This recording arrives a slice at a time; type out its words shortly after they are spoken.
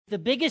The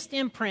biggest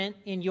imprint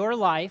in your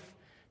life,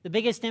 the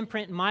biggest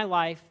imprint in my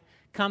life,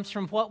 comes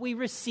from what we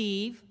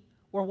receive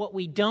or what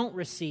we don't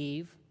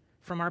receive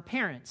from our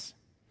parents.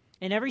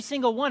 And every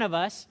single one of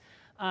us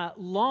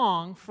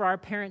long for our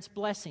parents'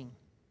 blessing.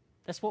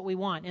 That's what we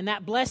want. And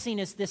that blessing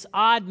is this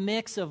odd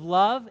mix of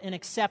love and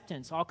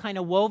acceptance, all kind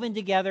of woven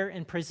together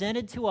and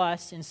presented to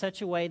us in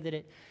such a way that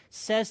it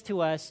says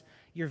to us,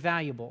 you're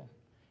valuable,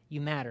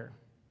 you matter.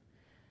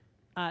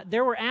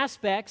 There were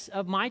aspects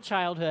of my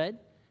childhood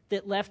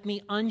that left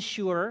me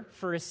unsure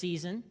for a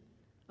season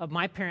of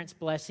my parents'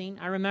 blessing.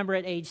 I remember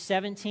at age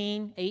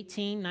 17,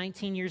 18,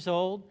 19 years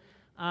old,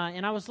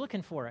 and I was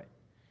looking for it.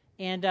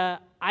 And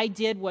I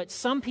did what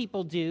some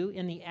people do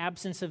in the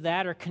absence of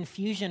that or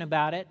confusion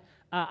about it.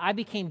 I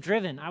became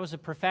driven. I was a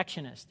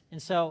perfectionist.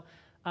 And so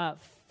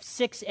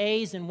 6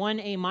 A's and 1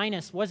 A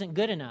minus wasn't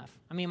good enough.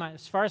 I mean,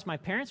 as far as my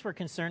parents were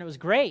concerned, it was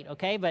great,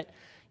 okay? But,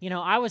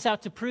 I was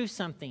out to prove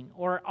something.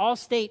 Or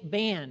all-state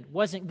band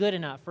wasn't good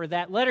enough. Or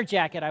that letter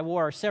jacket I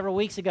wore several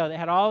weeks ago that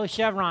had all the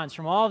chevrons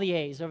from all the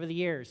A's over the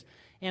years.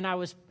 And I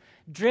was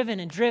driven,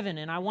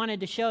 and I wanted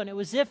to show. And it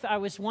was as if I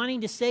was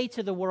wanting to say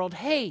to the world,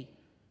 hey,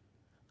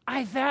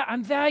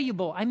 I'm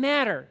valuable, I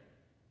matter.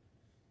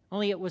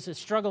 Only it was a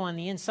struggle on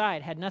the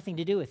inside, had nothing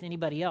to do with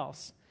anybody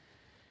else.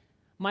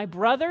 My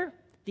brother,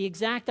 the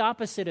exact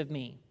opposite of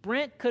me.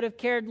 Brent could have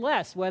cared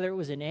less whether it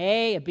was an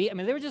A, a B. I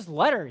mean, they were just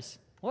letters.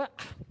 What?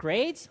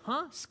 Grades?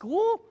 Huh?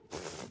 School?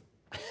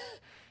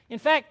 In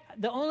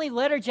fact, the only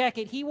letter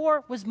jacket he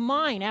wore was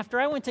mine after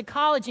I went to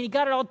college, and he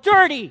got it all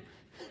dirty.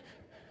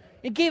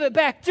 And gave it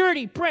back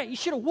dirty. Brent, you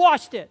should have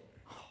washed it.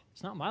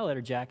 It's not my letter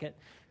jacket.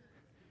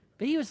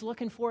 But he was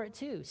looking for it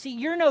too. See,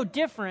 you're no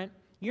different.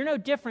 You're no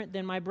different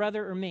than my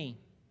brother or me.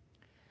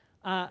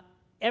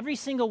 Every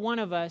single one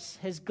of us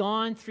has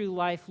gone through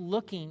life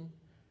looking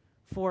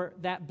for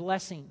that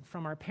blessing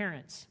from our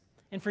parents.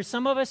 And for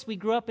some of us, we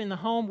grew up in the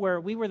home where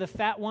we were the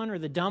fat one or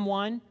the dumb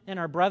one, and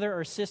our brother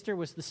or sister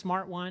was the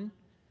smart one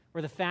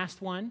or the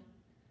fast one.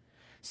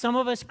 Some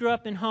of us grew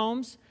up in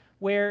homes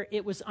where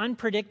it was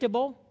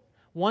unpredictable.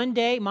 One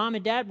day, mom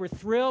and dad were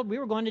thrilled. We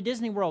were going to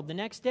Disney World. The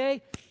next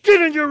day,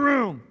 get in your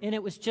room. And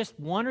it was just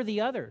one or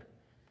the other.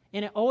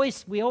 And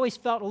we always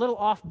felt a little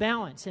off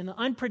balance. And the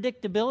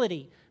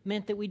unpredictability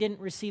meant that we didn't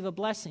receive a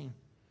blessing.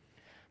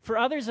 For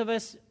others of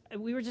us,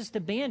 we were just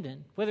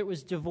abandoned. Whether it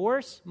was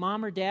divorce,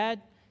 mom or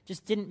dad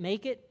just didn't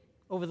make it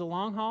over the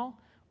long haul,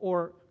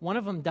 or one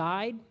of them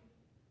died,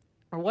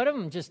 or one of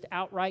them just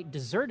outright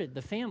deserted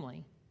the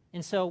family.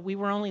 And so we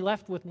were only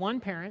left with one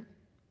parent,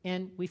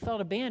 and we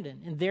felt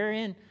abandoned. And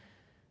therein,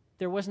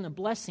 there wasn't a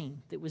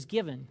blessing that was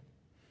given.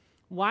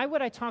 Why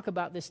would I talk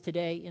about this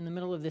today in the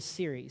middle of this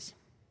series?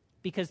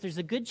 Because there's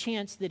a good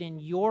chance that in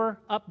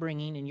your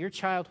upbringing, in your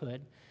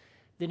childhood,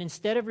 that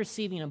instead of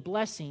receiving a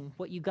blessing,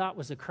 what you got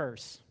was a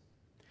curse.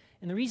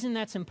 And the reason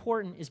that's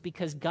important is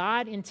because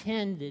God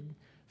intended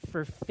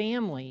for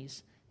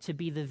families to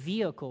be the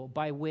vehicle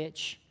by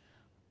which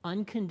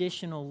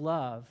unconditional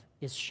love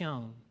is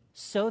shown.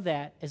 So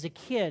that as a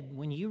kid,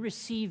 when you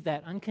receive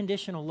that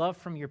unconditional love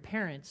from your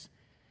parents,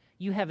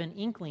 you have an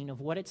inkling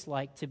of what it's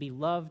like to be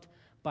loved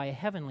by a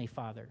heavenly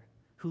Father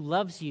who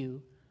loves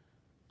you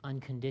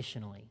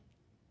unconditionally.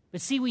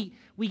 But see,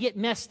 we get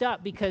messed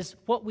up because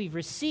what we've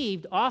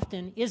received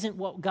often isn't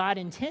what God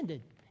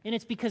intended. And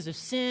it's because of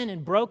sin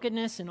and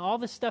brokenness and all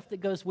the stuff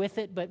that goes with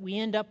it, but we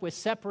end up with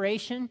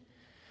separation,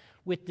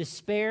 with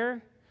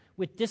despair,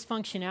 with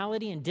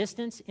dysfunctionality and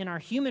distance in our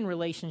human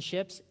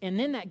relationships, and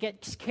then that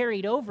gets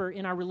carried over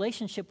in our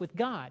relationship with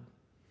God.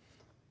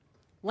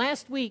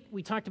 Last week,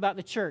 we talked about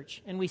the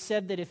church, and we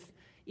said that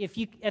if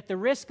you, at the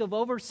risk of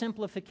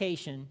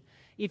oversimplification,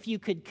 if you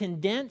could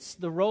condense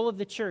the role of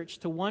the church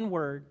to one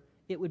word,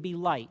 it would be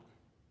light.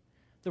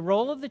 The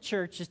role of the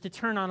church is to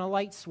turn on a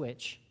light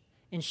switch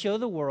and show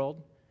the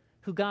world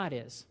who God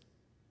is.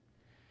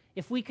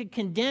 If we could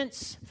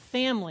condense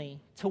family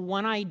to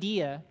one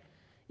idea,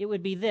 it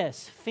would be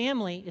this: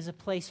 family is a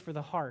place for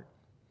the heart.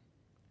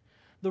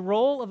 The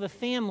role of a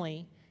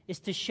family is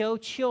to show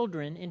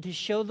children and to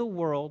show the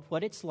world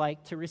what it's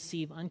like to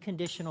receive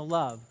unconditional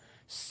love,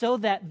 so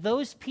that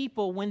those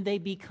people, when they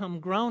become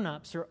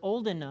grown-ups or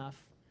old enough,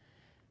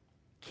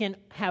 can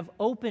have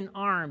open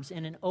arms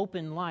and an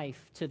open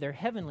life to their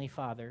heavenly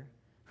Father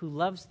who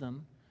loves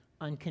them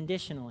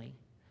unconditionally.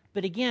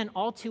 But again,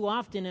 all too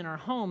often in our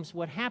homes,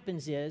 what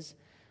happens is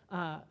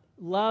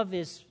love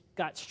is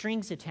got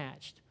strings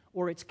attached,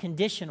 or it's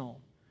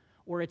conditional,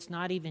 or it's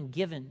not even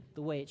given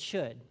the way it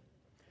should.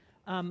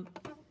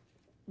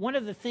 One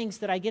of the things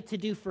that I get to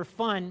do for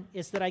fun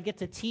is that I get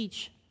to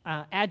teach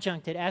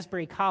adjunct at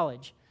Asbury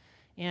College.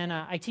 And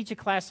I teach a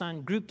class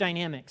on group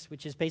dynamics,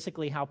 which is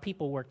basically how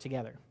people work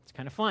together. It's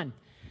kind of fun.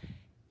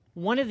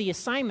 One of the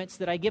assignments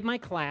that I give my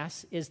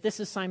class is this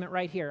assignment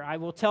right here. I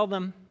will tell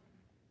them,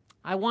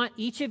 I want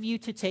each of you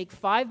to take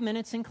 5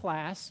 minutes in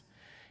class,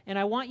 and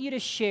I want you to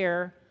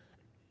share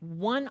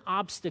one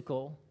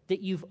obstacle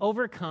that you've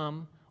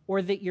overcome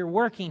or that you're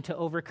working to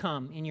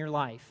overcome in your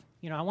life.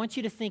 I want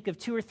you to think of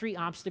 2 or 3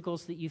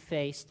 obstacles that you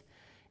faced,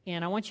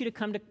 And I want you to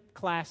come to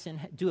class and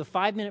do a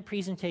 5-minute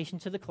presentation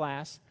to the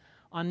class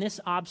on this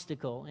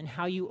obstacle and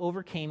how you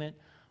overcame it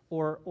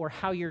or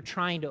how you're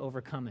trying to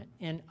overcome it.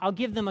 And I'll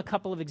give them a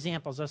couple of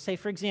examples. I'll say,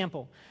 for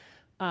example,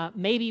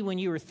 maybe when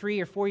you were 3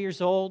 or 4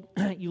 years old,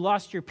 you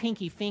lost your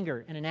pinky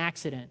finger in an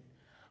accident,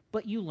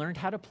 but you learned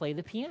how to play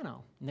the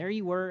piano. And there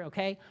you were,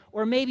 okay?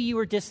 Or maybe you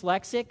were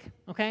dyslexic,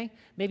 okay?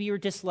 Maybe you were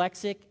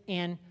dyslexic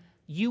and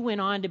you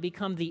went on to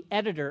become the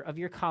editor of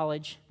your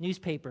college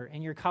newspaper,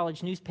 and your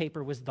college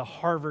newspaper was the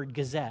Harvard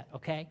Gazette,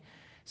 okay?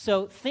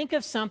 So think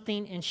of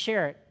something and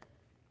share it.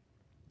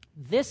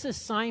 This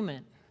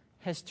assignment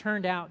has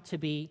turned out to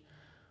be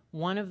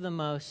one of the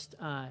most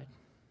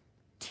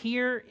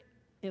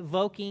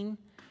tear-evoking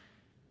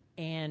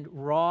and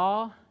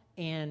raw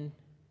and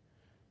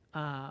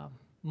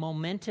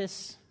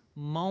momentous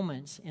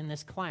moments in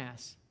this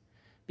class.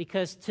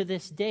 Because to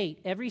this date,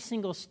 every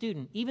single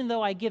student, even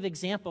though I give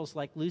examples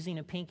like losing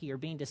a pinky or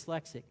being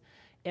dyslexic,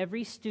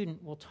 every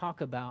student will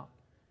talk about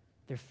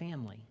their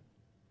family.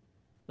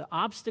 The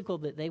obstacle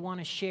that they want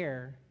to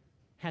share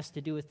has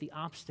to do with the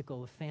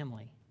obstacle of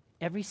family.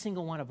 Every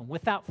single one of them,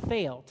 without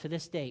fail, to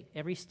this date,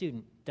 every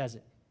student does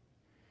it.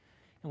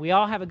 And we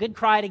all have a good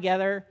cry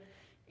together,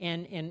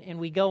 and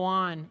we go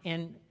on,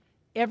 and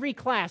every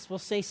class will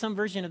say some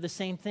version of the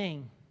same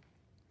thing.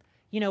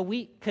 You know,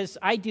 because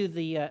I do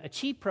the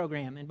Achieve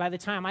program, and by the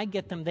time I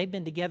get them, they've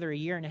been together a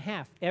year and a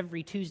half,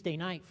 every Tuesday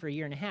night for a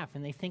year and a half,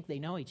 and they think they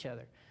know each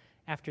other.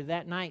 After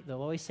that night,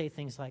 they'll always say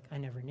things like, I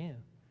never knew.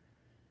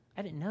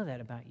 I didn't know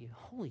that about you.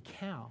 Holy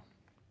cow.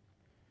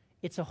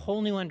 It's a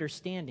whole new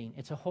understanding.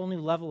 It's a whole new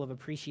level of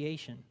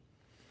appreciation.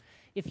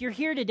 If you're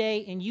here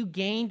today and you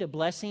gained a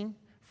blessing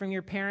from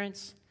your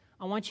parents,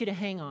 I want you to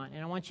hang on,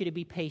 and I want you to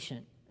be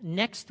patient.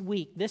 Next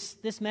week,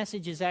 this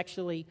message is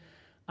actually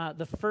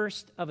the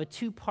first of a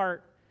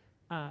 2-part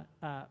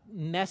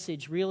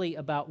message really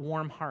about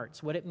warm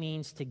hearts, what it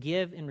means to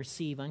give and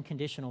receive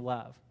unconditional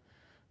love.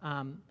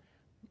 And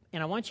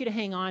I want you to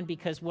hang on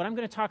because what I'm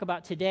going to talk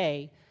about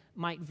today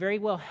might very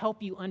well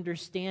help you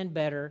understand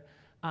better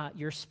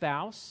your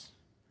spouse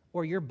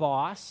or your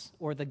boss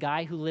or the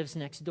guy who lives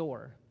next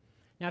door.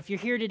 Now, if you're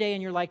here today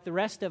and you're like the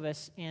rest of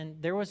us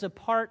and there was a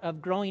part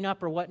of growing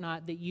up or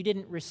whatnot that you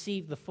didn't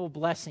receive the full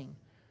blessing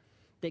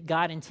that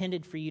God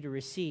intended for you to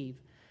receive,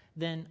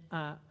 then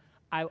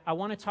I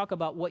want to talk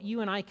about what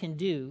you and I can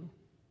do.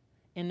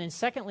 And then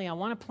secondly, I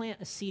want to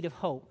plant a seed of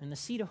hope. And the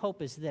seed of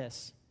hope is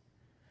this.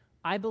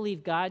 I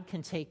believe God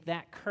can take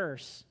that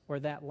curse or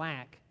that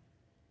lack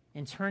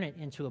and turn it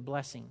into a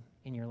blessing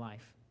in your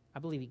life. I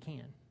believe He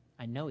can.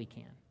 I know He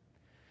can.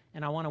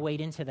 And I want to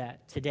wade into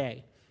that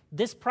today.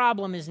 This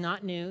problem is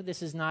not new.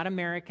 This is not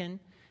American.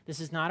 This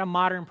is not a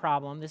modern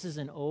problem. This is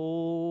an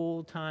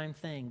old-time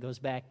thing. Goes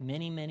back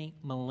many, many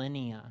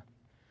millennia.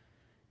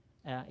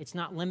 It's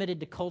not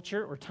limited to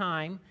culture or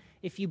time.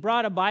 If you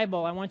brought a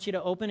Bible, I want you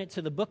to open it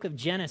to the book of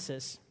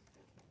Genesis.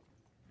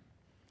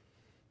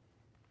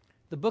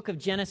 The book of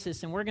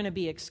Genesis, and we're going to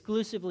be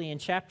exclusively in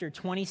chapter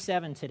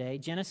 27 today,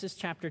 Genesis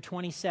chapter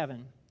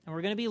 27. And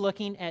we're going to be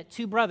looking at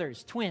 2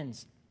 brothers,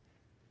 twins,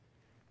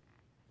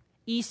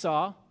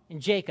 Esau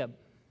and Jacob.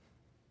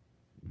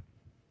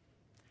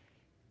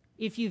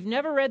 If you've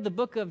never read the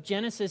book of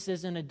Genesis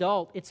as an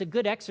adult, it's a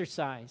good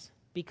exercise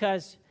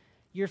because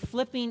you're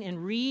flipping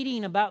and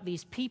reading about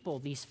these people,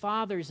 these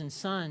fathers and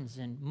sons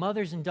and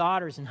mothers and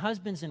daughters and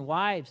husbands and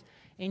wives,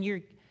 and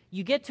you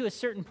get to a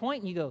certain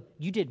point and you go,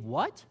 you did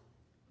what?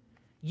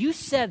 You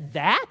said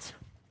that?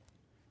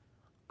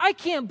 I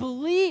can't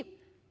believe,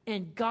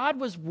 and God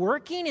was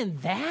working in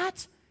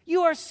that?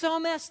 You are so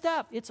messed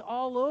up. It's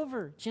all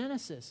over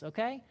Genesis,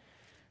 okay?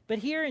 But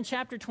here in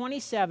chapter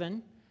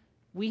 27,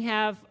 we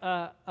have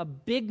a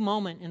big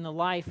moment in the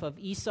life of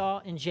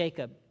Esau and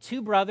Jacob.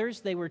 2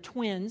 brothers, they were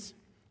twins,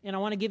 and I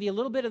want to give you a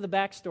little bit of the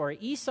backstory.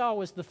 Esau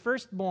was the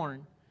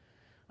firstborn.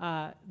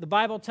 The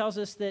Bible tells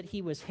us that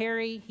he was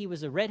hairy, he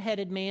was a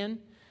redheaded man,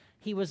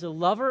 he was a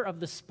lover of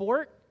the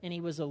sport, and he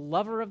was a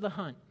lover of the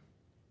hunt.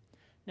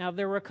 Now,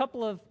 there were a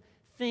couple of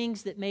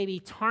things that maybe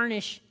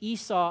tarnish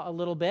Esau a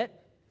little bit.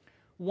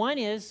 One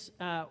is,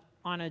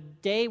 on a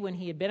day when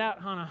he had been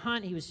out on a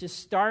hunt, he was just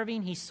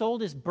starving. He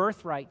sold his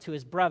birthright to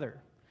his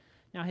brother.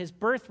 Now, his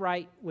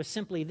birthright was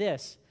simply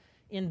this.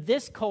 In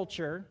this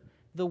culture,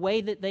 the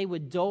way that they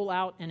would dole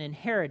out an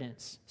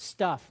inheritance,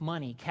 stuff,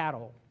 money,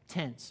 cattle,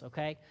 tents,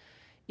 okay,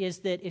 is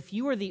that if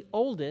you were the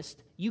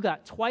oldest, you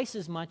got twice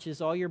as much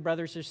as all your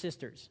brothers or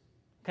sisters.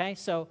 Okay,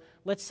 so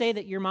let's say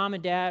that your mom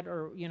and dad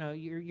or,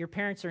 your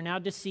parents are now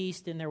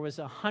deceased and there was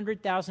a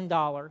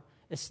 $100,000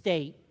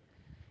 estate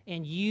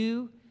and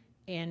you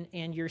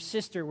and your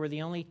sister were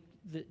the only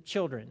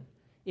children.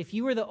 If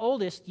you were the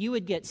oldest, you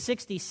would get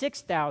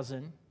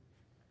 $66,000.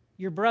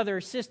 Your brother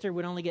or sister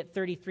would only get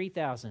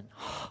 $33,000.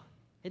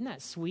 Isn't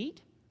that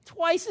sweet?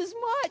 Twice as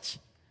much.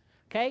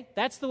 Okay,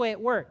 that's the way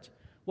it worked.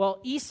 Well,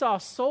 Esau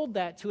sold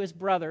that to his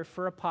brother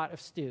for a pot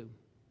of stew.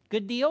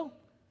 Good deal?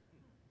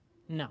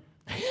 No.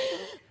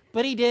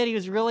 But he did. He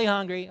was really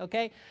hungry,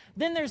 okay?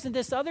 Then there's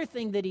this other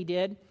thing that he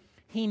did.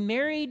 He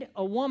married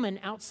a woman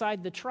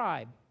outside the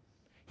tribe.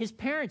 His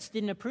parents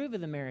didn't approve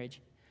of the marriage.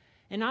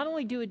 And not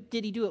only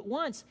did he do it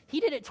once, he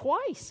did it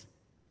twice.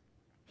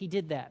 He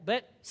did that.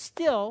 But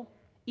still,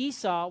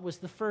 Esau was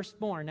the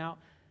firstborn. Now,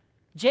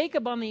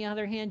 Jacob, on the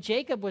other hand,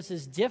 Jacob was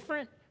as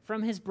different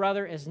from his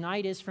brother as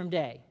night is from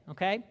day,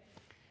 okay?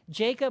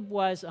 Jacob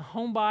was a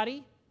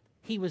homebody.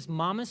 He was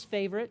mama's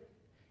favorite.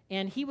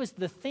 And he was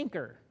the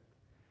thinker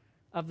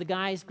of the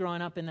guys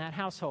growing up in that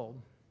household.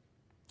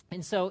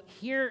 And so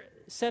here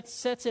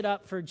sets it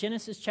up for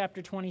Genesis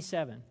chapter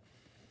 27.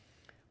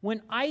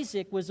 When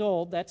Isaac was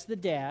old, that's the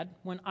dad,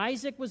 when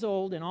Isaac was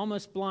old and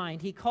almost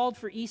blind, he called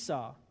for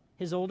Esau,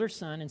 his older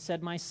son, and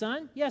said, "My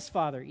son?" "Yes,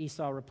 father,"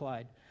 Esau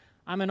replied.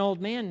 "I'm an old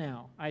man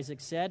now,"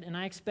 Isaac said, "and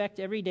I expect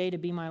every day to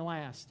be my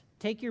last.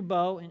 Take your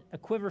bow and a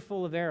quiver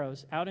full of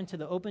arrows out into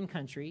the open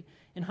country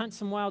and hunt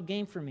some wild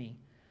game for me.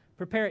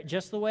 Prepare it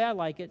just the way I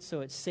like it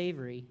so it's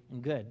savory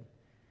and good.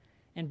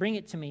 And bring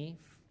it to me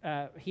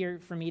here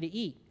for me to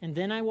eat. And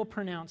then I will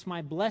pronounce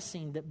my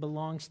blessing that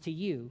belongs to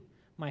you,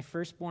 my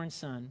firstborn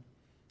son,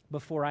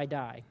 before I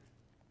die."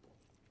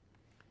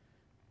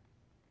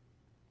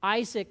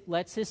 Isaac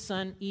lets his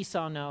son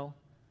Esau know,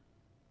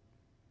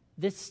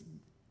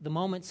 the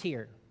moment's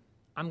here.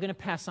 I'm going to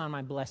pass on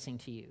my blessing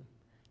to you.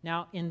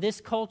 Now, in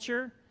this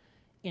culture,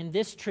 in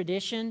this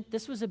tradition,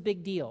 this was a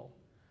big deal.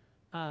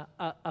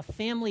 A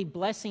family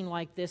blessing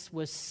like this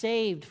was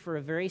saved for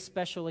a very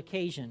special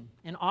occasion,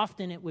 and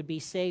often it would be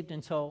saved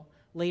until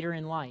later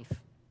in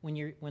life,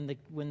 when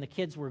the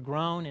kids were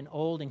grown and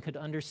old and could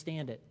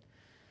understand it.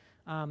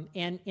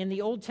 And in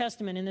the Old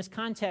Testament, in this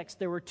context,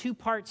 there were two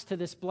parts to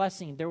this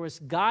blessing. There was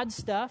God's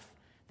stuff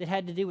that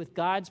had to do with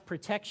God's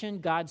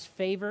protection, God's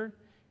favor,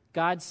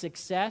 God's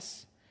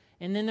success.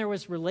 And then there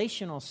was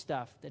relational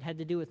stuff that had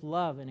to do with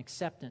love and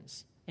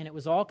acceptance. And it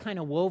was all kind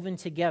of woven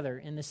together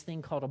in this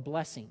thing called a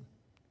blessing.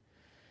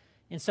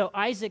 And so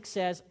Isaac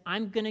says,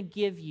 "I'm going to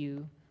give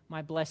you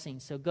my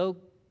blessing. So go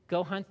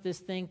hunt this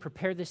thing,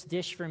 prepare this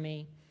dish for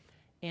me."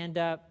 And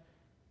the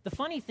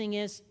funny thing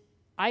is,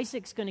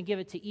 Isaac's going to give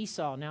it to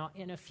Esau. Now,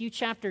 in a few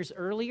chapters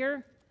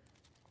earlier,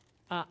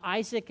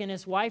 Isaac and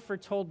his wife are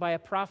told by a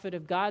prophet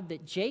of God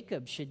that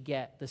Jacob should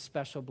get the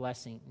special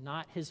blessing,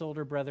 not his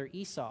older brother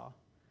Esau.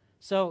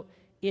 So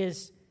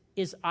is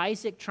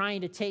Isaac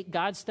trying to take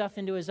God's stuff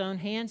into his own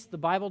hands? The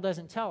Bible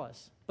doesn't tell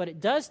us. But it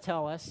does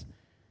tell us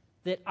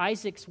that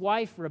Isaac's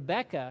wife,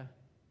 Rebekah,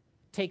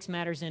 takes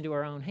matters into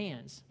her own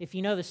hands. If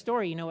you know the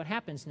story, you know what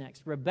happens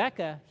next.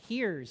 Rebekah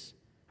hears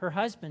her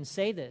husband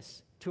say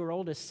this to her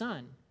oldest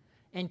son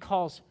and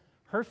calls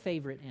her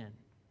favorite in.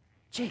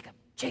 "Jacob,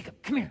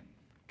 Jacob, come here,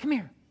 come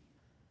here.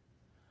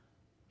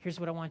 Here's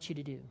what I want you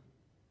to do.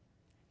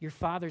 Your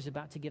father's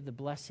about to give the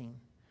blessing.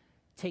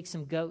 Take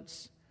some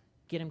goats,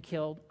 get him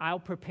killed. I'll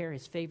prepare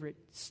his favorite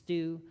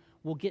stew.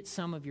 We'll get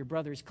some of your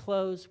brother's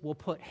clothes. We'll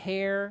put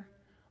hair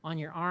on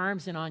your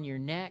arms and on your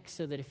neck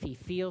so that if he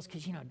feels,"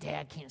 because,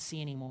 Dad can't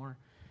see anymore.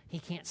 He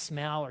can't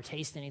smell or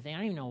taste anything. I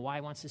don't even know why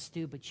he wants to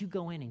stew, but you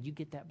go in and you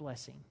get that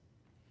blessing.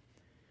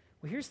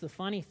 Well, here's the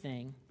funny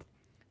thing.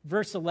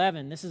 Verse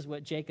 11, this is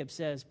what Jacob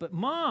says. "But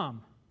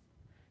Mom,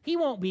 he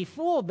won't be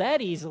fooled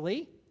that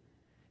easily.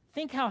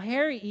 Think how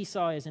hairy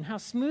Esau is and how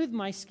smooth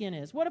my skin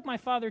is. What if my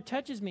father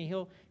touches me?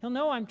 He'll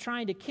know I'm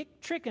trying to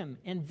trick him,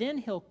 and then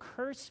he'll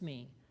curse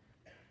me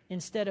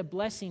instead of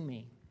blessing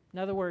me." In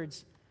other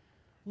words,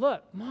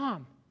 "Look,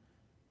 Mom,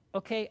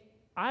 okay,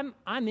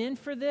 I'm in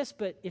for this,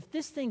 but if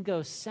this thing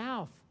goes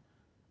south,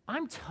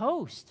 I'm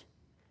toast.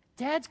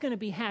 Dad's going to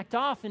be hacked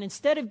off, and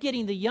instead of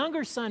getting the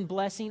younger son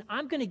blessing,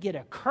 I'm going to get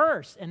a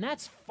curse, and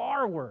that's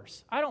far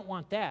worse. I don't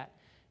want that."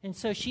 And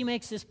so she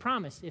makes this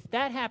promise. If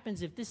that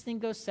happens, if this thing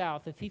goes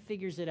south, if he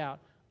figures it out,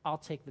 I'll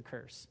take the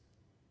curse.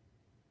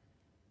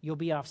 You'll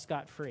be off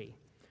scot-free.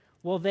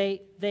 Well,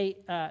 they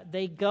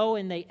go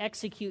and they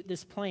execute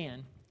this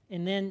plan.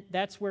 And then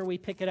that's where we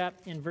pick it up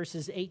in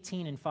verses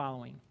 18 and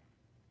following.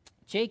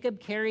 "Jacob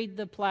carried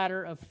the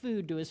platter of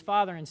food to his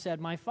father and said,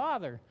 'My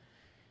father.'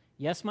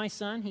 'Yes, my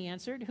son,' he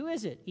answered. 'Who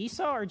is it,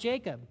 Esau or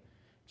Jacob?'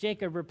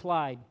 Jacob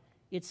replied,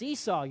 'It's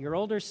Esau, your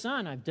older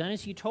son. I've done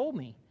as you told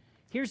me.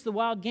 Here's the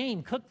wild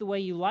game, cooked the way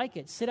you like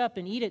it. Sit up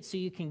and eat it so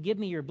you can give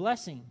me your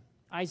blessing.'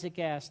 Isaac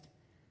asked,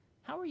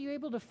 'How were you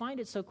able to find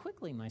it so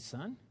quickly, my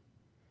son?'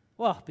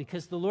 'Well,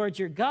 because the Lord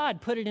your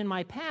God put it in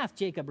my path,'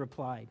 Jacob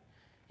replied.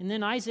 And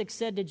then Isaac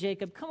said to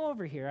Jacob, 'Come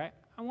over here.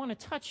 I want to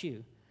touch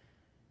you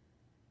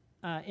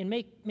and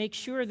make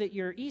sure that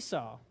you're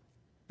Esau.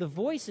 The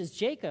voice is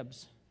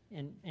Jacob's.'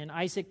 And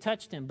Isaac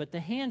touched him. 'But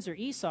the hands are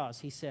Esau's,'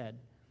 he said.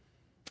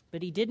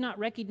 But he did not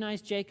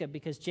recognize Jacob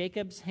because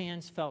Jacob's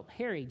hands felt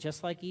hairy,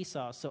 just like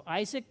Esau. So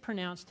Isaac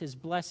pronounced his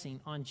blessing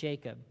on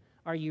Jacob.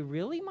 'Are you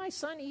really my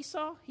son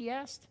Esau?' he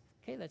asked.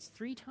 Okay, that's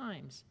 3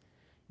 times.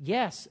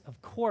 'Yes,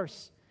 of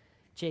course,'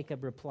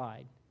 Jacob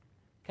replied.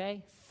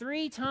 Okay,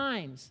 3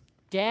 times.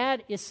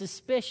 Dad is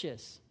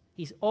suspicious.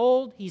 He's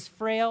old, he's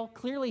frail.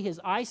 Clearly his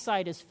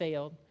eyesight has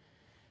failed.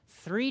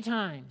 3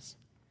 times.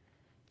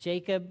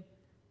 Jacob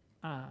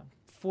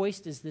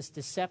foists this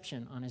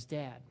deception on his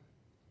dad.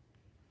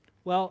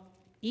 Well,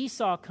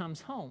 Esau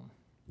comes home,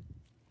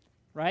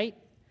 right?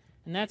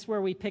 And that's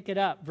where we pick it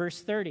up.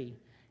 Verse 30.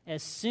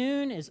 As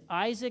soon as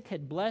Isaac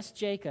had blessed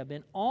Jacob,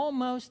 and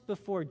almost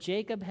before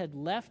Jacob had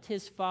left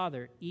his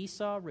father,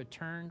 Esau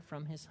returned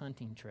from his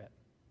hunting trip.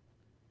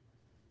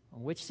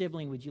 Well, which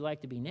sibling would you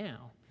like to be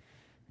now?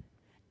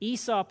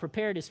 Esau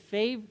prepared his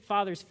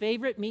father's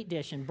favorite meat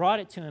dish and brought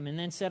it to him, and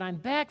then said, I'm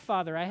back,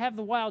 father. I have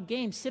the wild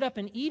game. Sit up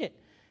and eat it,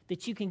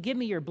 that you can give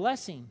me your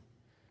blessing.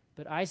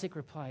 But Isaac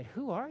replied,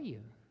 Who are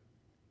you?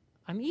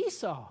 I'm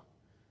Esau.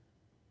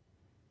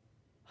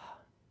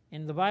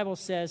 And the Bible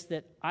says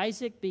that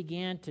Isaac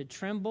began to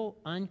tremble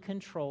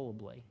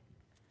uncontrollably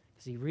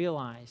because he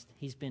realized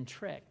he's been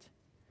tricked.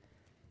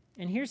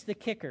 And here's the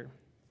kicker.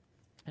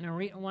 And I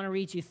want to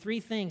read you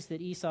 3 things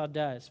that Esau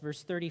does.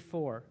 Verse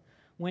 34.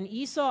 When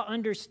Esau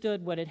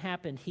understood what had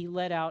happened, he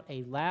let out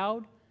a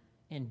loud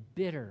and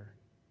bitter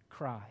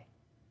cry.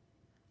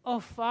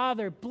 Oh,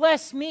 Father,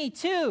 bless me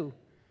too.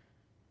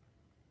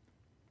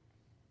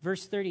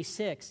 Verse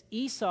 36.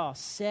 Esau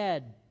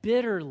said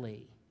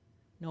bitterly,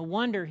 no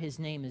wonder his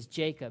name is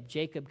Jacob.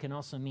 Jacob can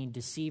also mean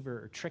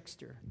deceiver or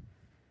trickster.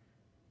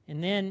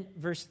 And then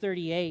verse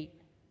 38,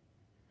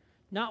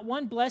 not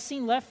one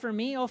blessing left for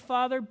me, O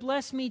Father,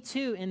 bless me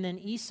too. And then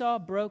Esau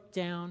broke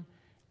down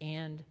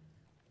and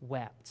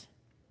wept.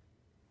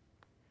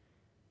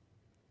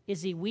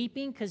 Is he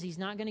weeping because he's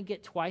not going to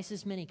get twice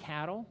as many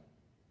cattle?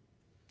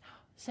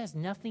 This has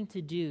nothing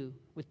to do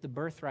with the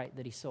birthright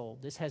that he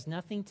sold. This has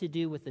nothing to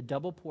do with the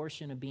double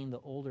portion of being the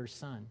older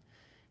son.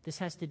 This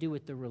has to do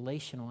with the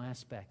relational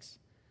aspects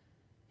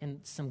and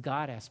some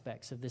God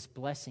aspects of this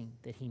blessing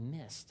that he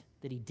missed,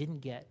 that he didn't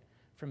get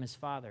from his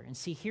father. And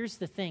see, here's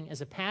the thing.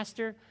 As a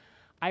pastor,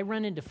 I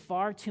run into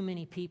far too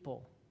many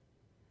people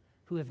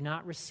who have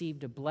not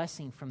received a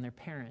blessing from their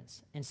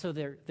parents. And so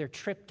they're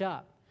tripped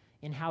up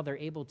in how they're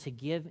able to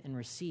give and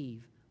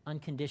receive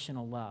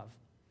unconditional love.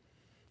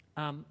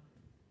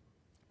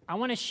 I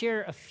want to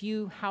share a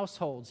few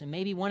households, and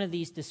maybe one of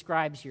these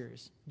describes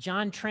yours.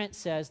 John Trent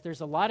says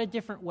there's a lot of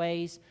different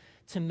ways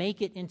to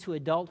make it into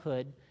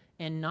adulthood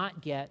and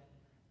not get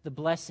the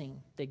blessing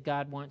that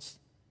God wants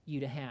you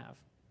to have.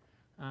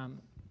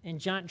 And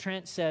John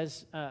Trent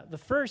says the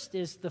first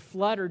is the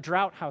flood or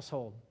drought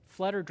household,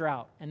 flood or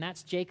drought, and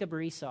that's Jacob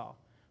or Esau.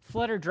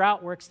 Flood or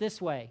drought works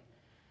this way.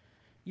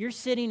 You're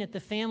sitting at the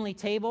family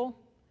table.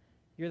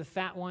 You're the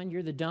fat one,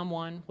 you're the dumb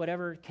one,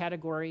 whatever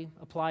category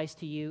applies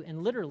to you,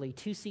 and literally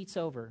 2 seats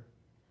over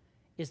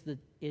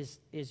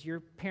is your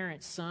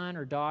parent's son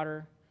or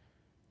daughter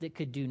that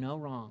could do no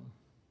wrong.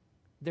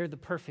 They're the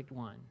perfect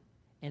one.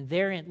 And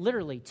they're in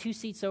literally 2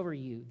 seats over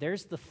you.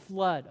 There's the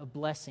flood of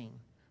blessing.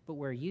 But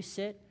where you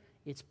sit,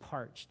 it's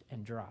parched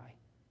and dry.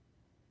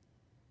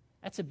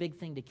 That's a big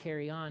thing to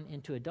carry on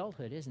into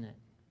adulthood, isn't it?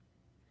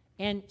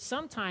 And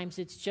sometimes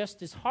it's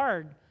just as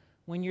hard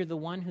when you're the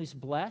one who's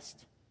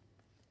blessed,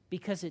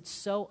 because it's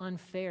so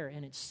unfair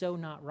and it's so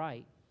not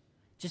right.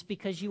 Just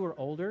because you were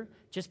older,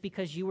 just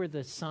because you were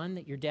the son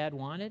that your dad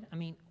wanted, I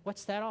mean,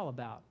 what's that all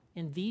about?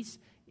 And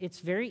it's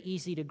very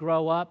easy to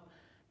grow up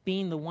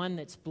being the one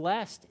that's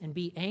blessed and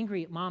be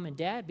angry at mom and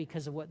dad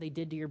because of what they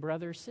did to your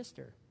brother or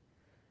sister.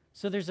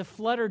 So there's a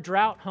flood or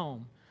drought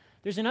home.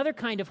 There's another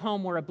kind of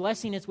home where a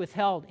blessing is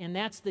withheld, and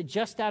that's the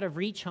just out of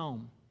reach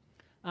home.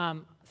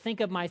 Think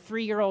of my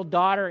 3-year-old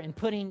daughter and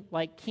putting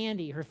like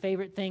candy, her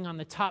favorite thing, on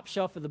the top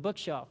shelf of the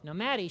bookshelf. Now,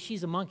 Maddie,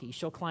 she's a monkey.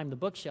 She'll climb the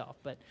bookshelf.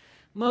 But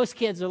most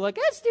kids are like,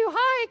 that's too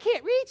high. I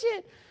can't reach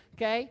it.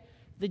 Okay?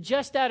 The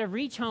just out of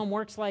reach home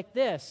works like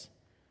this.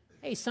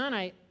 Hey, son,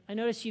 I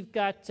noticed you've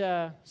got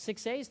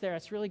 6 A's there.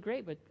 That's really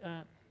great. But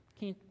I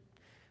want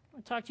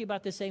to talk to you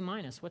about this A-.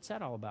 What's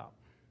that all about?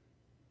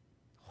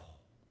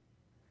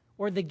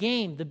 Or the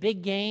game, the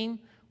big game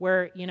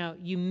where,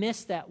 you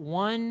missed that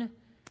one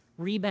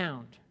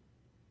rebound.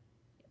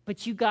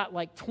 But you got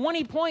like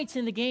 20 points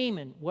in the game,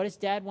 and what does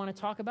Dad want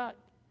to talk about?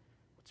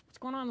 What's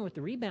going on with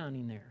the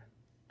rebounding there?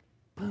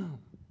 Boom.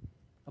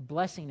 A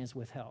blessing is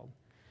withheld.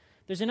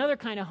 There's another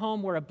kind of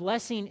home where a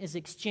blessing is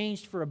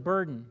exchanged for a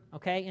burden,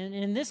 okay? And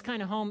in this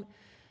kind of home,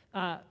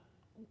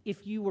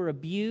 if you were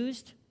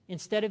abused,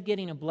 instead of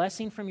getting a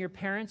blessing from your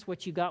parents,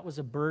 what you got was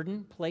a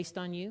burden placed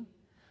on you.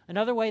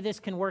 Another way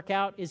this can work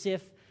out is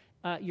if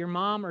your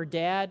mom or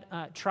dad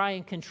try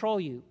and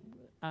control you.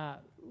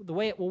 The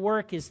way it will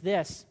work is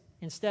this.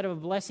 Instead of a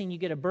blessing, you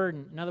get a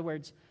burden. In other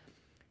words,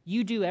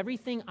 you do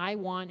everything I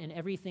want and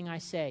everything I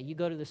say. You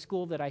go to the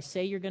school that I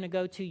say you're going to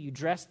go to. You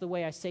dress the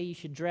way I say you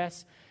should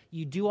dress.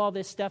 You do all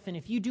this stuff. And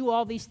if you do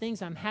all these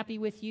things, I'm happy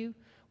with you.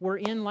 We're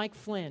in like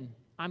Flynn.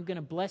 I'm going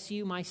to bless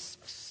you.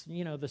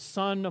 The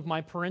sun of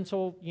my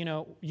parental,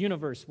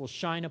 universe will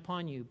shine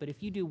upon you. But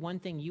if you do one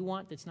thing you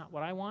want that's not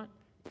what I want,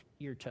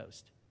 you're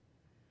toast.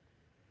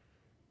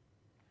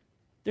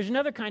 There's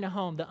another kind of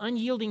home, the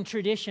unyielding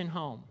tradition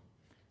home.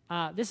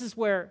 This is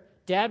where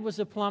Dad was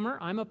a plumber.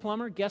 I'm a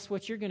plumber. Guess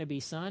what you're going to be,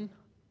 son?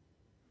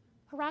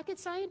 A rocket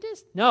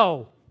scientist?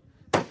 No.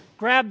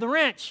 Grab the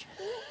wrench.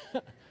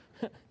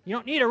 You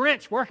don't need a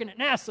wrench working at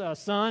NASA,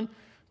 son.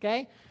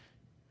 Okay?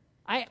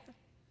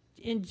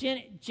 In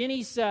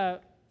Jenny's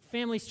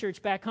family's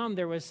church back home,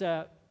 there was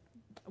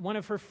one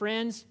of her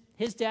friends.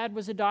 his dad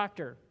was a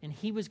doctor, and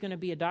he was going to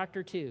be a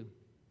doctor too.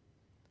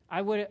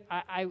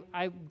 I'm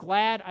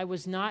glad I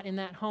was not in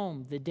that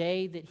home the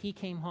day that he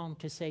came home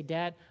to say,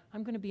 Dad,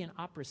 I'm going to be an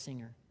opera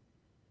singer.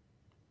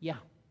 Yeah.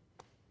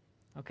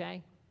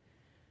 Okay?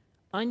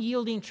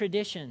 Unyielding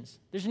traditions.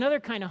 There's another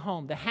kind of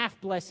home, the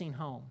half-blessing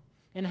home.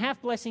 And the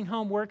half-blessing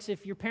home works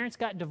if your parents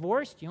got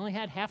divorced, you only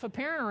had half a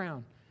parent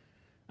around.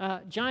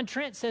 John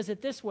Trent says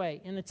it this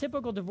way. In the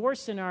typical divorce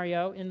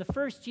scenario, in the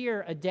first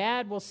year, a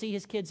dad will see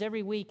his kids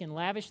every week and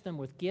lavish them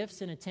with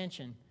gifts and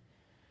attention.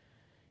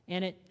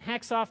 And it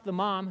hacks off the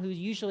mom, who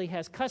usually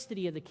has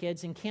custody of the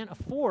kids and can't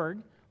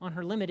afford, on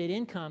her limited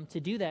income, to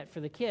do that for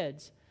the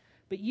kids.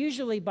 But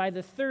usually by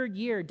the third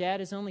year,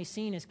 dad is only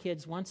seeing his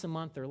kids once a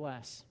month or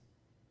less.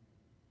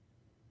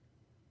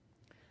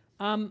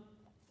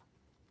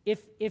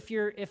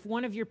 If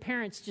one of your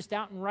parents just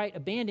outright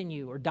abandoned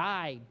you or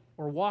died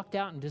or walked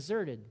out and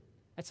deserted,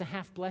 that's a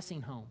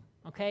half-blessing home,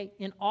 okay?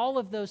 In all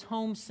of those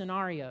home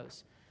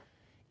scenarios,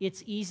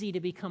 it's easy to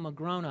become a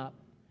grown-up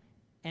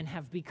and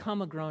have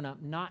become a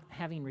grown-up not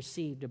having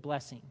received a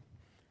blessing.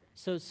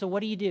 So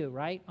what do you do,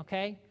 right?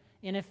 Okay?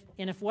 And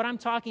if what I'm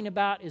talking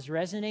about is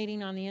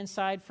resonating on the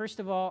inside, first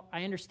of all,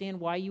 I understand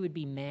why you would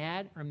be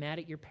mad or mad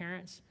at your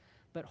parents,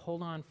 but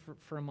hold on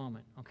for a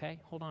moment, okay?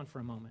 Hold on for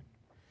a moment.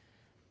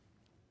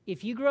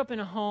 If you grew up in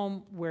a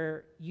home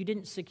where you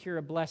didn't secure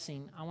a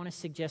blessing, I want to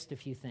suggest a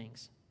few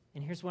things.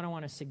 And here's what I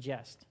want to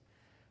suggest.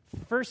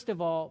 First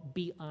of all,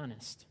 be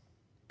honest.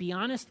 Be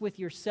honest with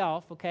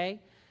yourself,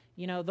 okay?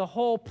 You know, the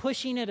whole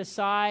pushing it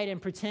aside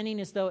and pretending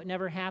as though it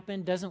never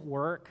happened doesn't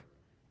work.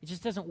 It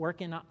just doesn't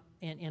work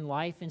in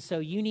life. And so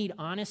you need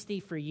honesty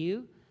for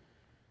you.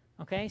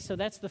 Okay, so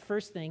that's the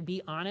first thing.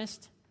 Be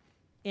honest.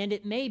 And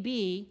it may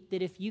be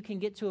that if you can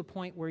get to a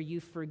point where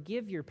you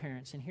forgive your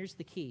parents, and here's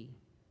the key,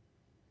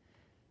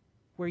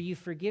 where you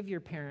forgive your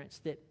parents,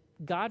 that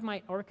God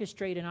might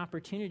orchestrate an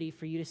opportunity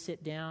for you to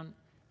sit down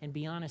and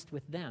be honest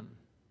with them.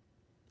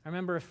 I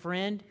remember a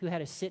friend who had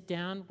to sit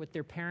down with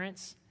their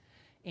parents,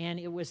 and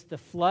it was the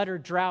flood or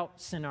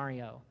drought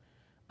scenario.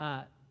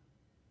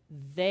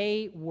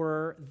 They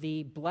were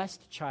the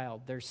blessed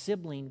child. Their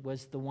sibling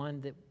was the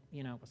one that,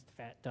 was the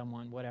fat, dumb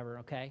one, whatever,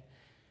 okay?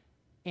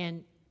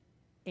 And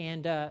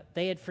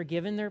they had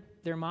forgiven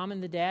their mom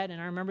and the dad, and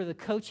I remember the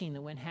coaching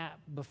that went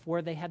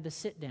before they had the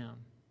sit down.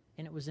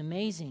 And it was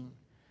amazing.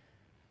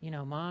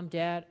 Mom,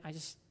 Dad,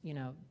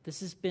 this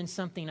has been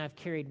something I've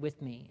carried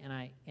with me.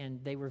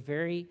 And they were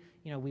very,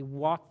 we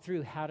walked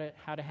through how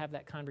to have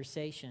that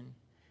conversation.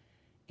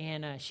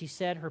 And she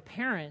said her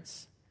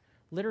parents,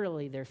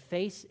 literally their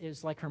face, it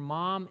was like her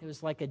mom, it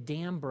was like a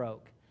dam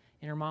broke.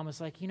 And her mom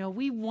was like,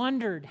 we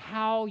wondered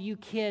how you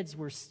kids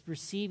were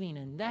receiving,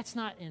 and that's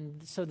not,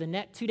 and so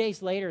 2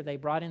 days later, they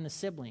brought in the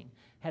sibling,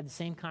 had the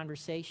same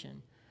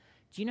conversation.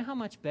 Do you know how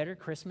much better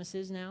Christmas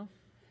is now?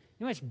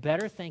 You know how much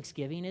better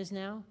Thanksgiving is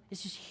now?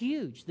 It's just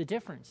huge, the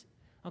difference,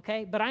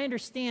 okay? But I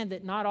understand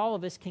that not all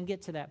of us can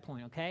get to that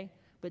point, okay?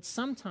 But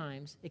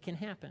sometimes it can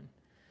happen,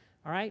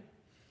 all right?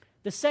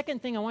 The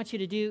second thing I want you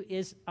to do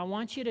is I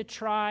want you to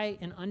try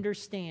and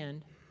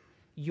understand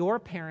your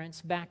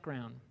parents'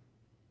 background.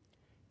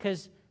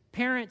 Because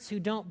parents who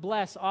don't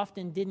bless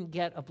often didn't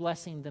get a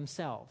blessing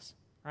themselves,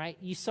 right?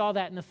 You saw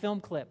that in the film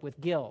clip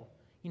with Gil.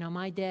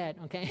 My dad,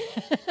 okay?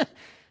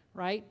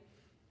 Right?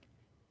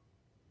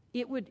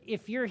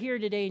 If you're here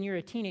today and you're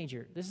a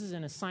teenager, this is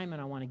an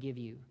assignment I want to give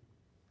you.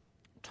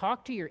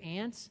 Talk to your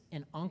aunts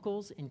and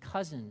uncles and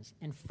cousins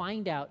and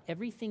find out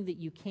everything that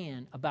you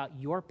can about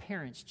your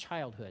parents'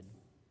 childhood.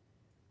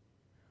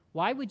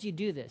 Why would you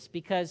do this?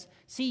 Because,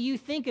 see, you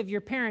think of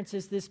your parents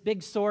as this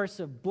big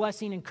source of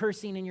blessing and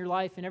cursing in your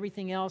life and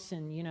everything else,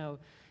 and,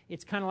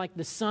 it's kind of like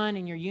the sun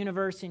in your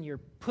universe, and you're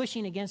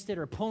pushing against it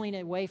or pulling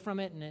it away from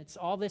it, and it's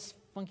all this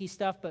funky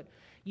stuff, but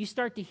you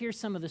start to hear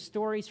some of the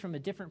stories from a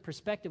different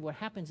perspective. What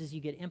happens is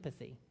you get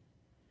empathy.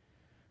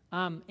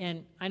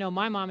 And I know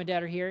my mom and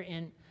dad are here,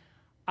 and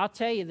I'll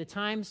tell you, the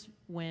times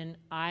when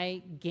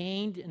I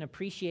gained an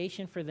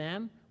appreciation for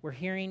them were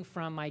hearing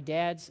from my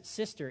dad's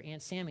sister,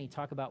 Aunt Sammy,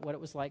 talk about what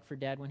it was like for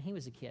Dad when he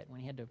was a kid, when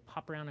he had to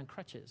hop around on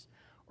crutches,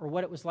 or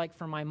what it was like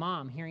for my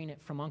mom, hearing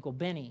it from Uncle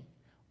Benny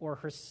or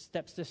her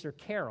stepsister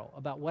Carol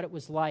about what it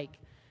was like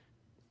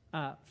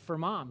for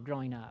Mom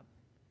growing up.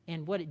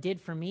 And what it did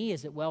for me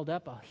is it welled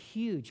up a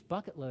huge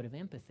bucket load of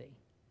empathy,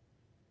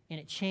 and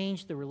it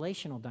changed the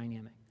relational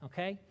dynamic,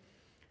 okay?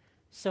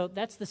 So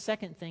that's the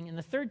second thing. And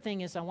the third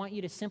thing is I want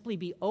you to simply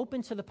be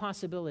open to the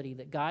possibility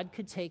that God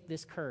could take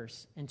this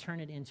curse and turn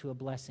it into a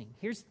blessing.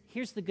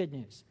 Here's the good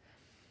news.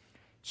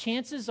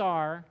 Chances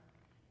are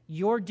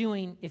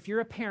if you're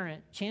a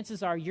parent,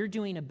 chances are you're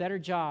doing a better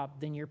job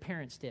than your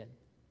parents did.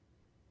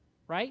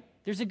 Right?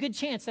 There's a good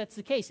chance that's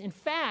the case. In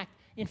fact,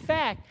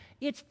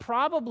 it's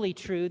probably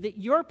true that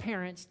your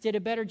parents did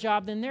a better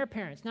job than their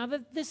parents. Now,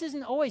 this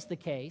isn't always the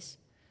case,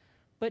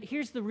 but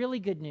here's the really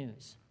good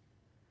news.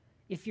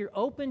 If you're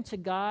open to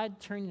God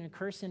turning a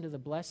curse into the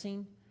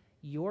blessing,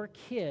 your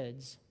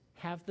kids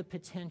have the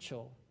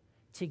potential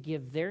to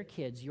give their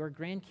kids, your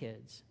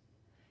grandkids,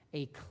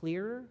 a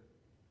clearer,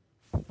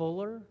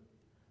 fuller,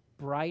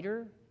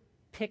 brighter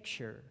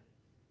picture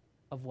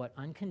of what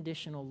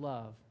unconditional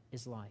love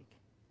is like.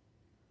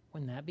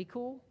 Wouldn't that be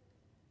cool?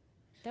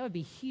 That would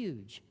be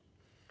huge.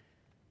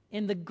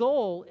 And the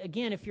goal,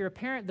 again, if you're a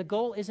parent, the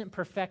goal isn't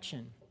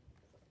perfection.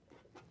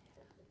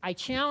 I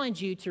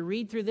challenge you to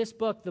read through this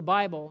book, the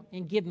Bible,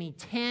 and give me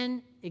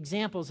 10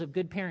 examples of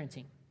good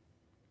parenting.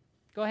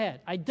 Go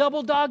ahead. I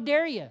double dog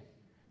dare you.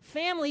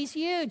 Family's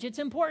huge. It's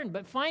important.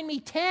 But find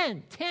me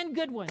 10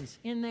 good ones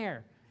in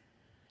there.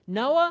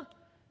 Noah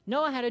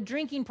had a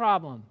drinking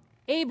problem.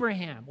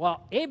 Abraham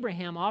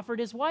offered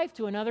his wife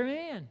to another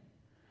man.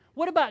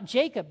 What about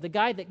Jacob, the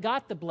guy that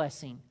got the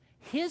blessing?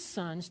 His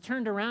sons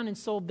turned around and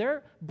sold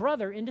their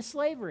brother into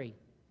slavery.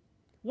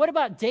 What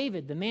about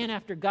David, the man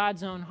after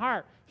God's own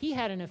heart? He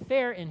had an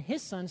affair and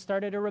his son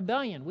started a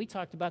rebellion. We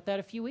talked about that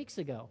a few weeks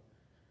ago.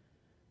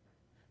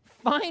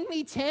 Find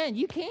me 10.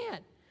 You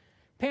can't.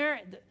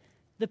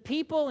 The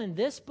people in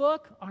this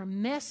book are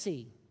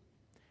messy.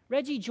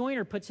 Reggie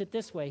Joyner puts it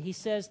this way. He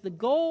says, the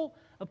goal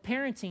of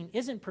parenting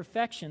isn't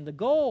perfection. The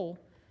goal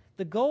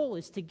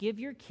is to give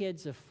your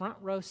kids a front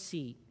row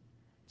seat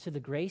to the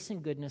grace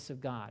and goodness of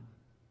God.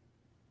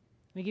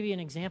 Let me give you an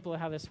example of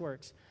how this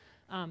works.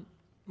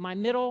 My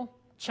middle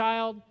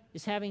child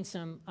is having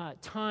some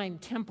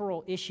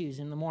temporal issues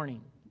in the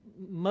morning,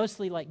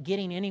 mostly like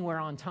getting anywhere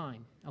on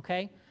time,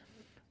 okay?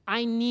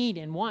 I need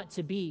and want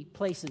to be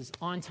places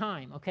on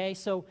time, okay?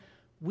 So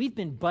we've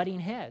been butting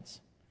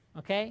heads,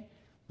 okay?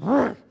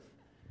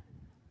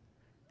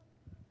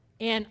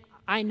 And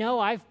I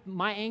know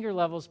my anger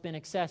level's been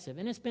excessive,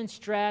 and it's been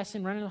stress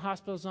and running to the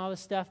hospitals and all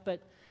this stuff,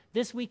 but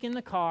this week in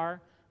the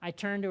car, I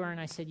turned to her and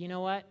I said, you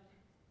know what?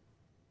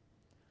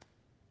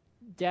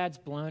 Dad's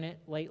blown it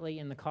lately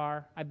in the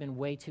car. I've been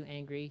way too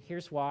angry.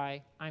 Here's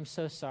why. I'm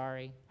so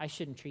sorry. I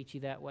shouldn't treat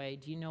you that way.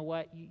 Do you know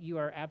what? You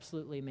are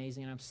absolutely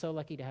amazing, and I'm so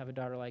lucky to have a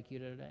daughter like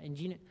you.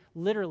 And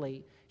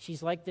literally,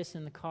 she's like this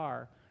in the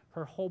car.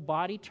 Her whole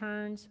body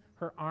turns,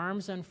 her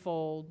arms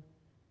unfold,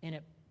 and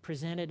it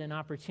presented an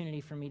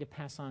opportunity for me to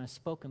pass on a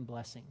spoken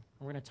blessing.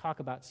 We're going to talk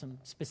about some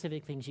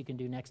specific things you can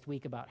do next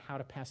week about how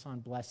to pass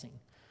on blessing.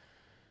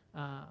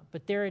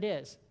 But there it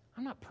is.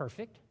 I'm not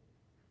perfect.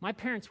 My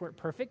parents weren't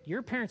perfect.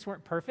 Your parents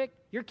weren't perfect.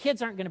 Your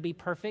kids aren't going to be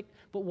perfect.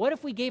 But what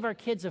if we gave our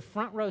kids a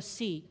front row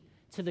seat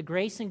to the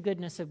grace and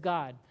goodness of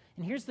God?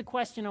 And here's the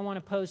question I want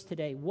to pose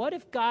today. What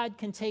if God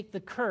can take the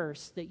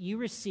curse that you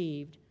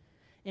received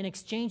and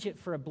exchange it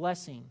for a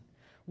blessing?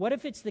 What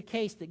if it's the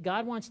case that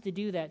God wants to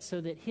do that so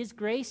that his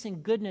grace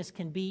and goodness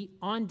can be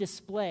on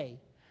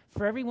display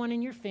for everyone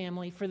in your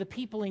family, for the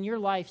people in your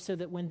life, so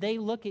that when they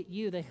look at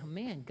you, they go,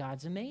 man,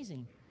 God's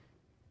amazing.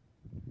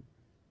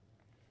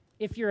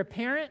 If you're a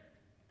parent,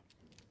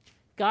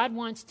 God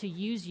wants to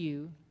use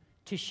you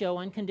to show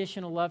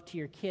unconditional love to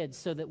your kids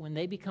so that when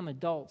they become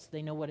adults,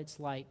 they know what it's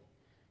like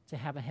to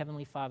have a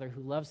Heavenly Father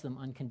who loves them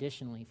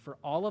unconditionally. For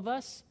all of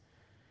us,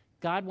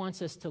 God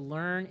wants us to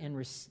learn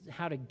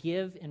how to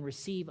give and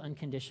receive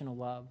unconditional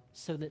love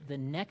so that the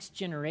next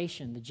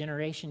generation, the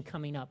generation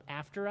coming up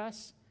after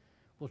us,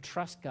 will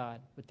trust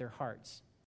God with their hearts.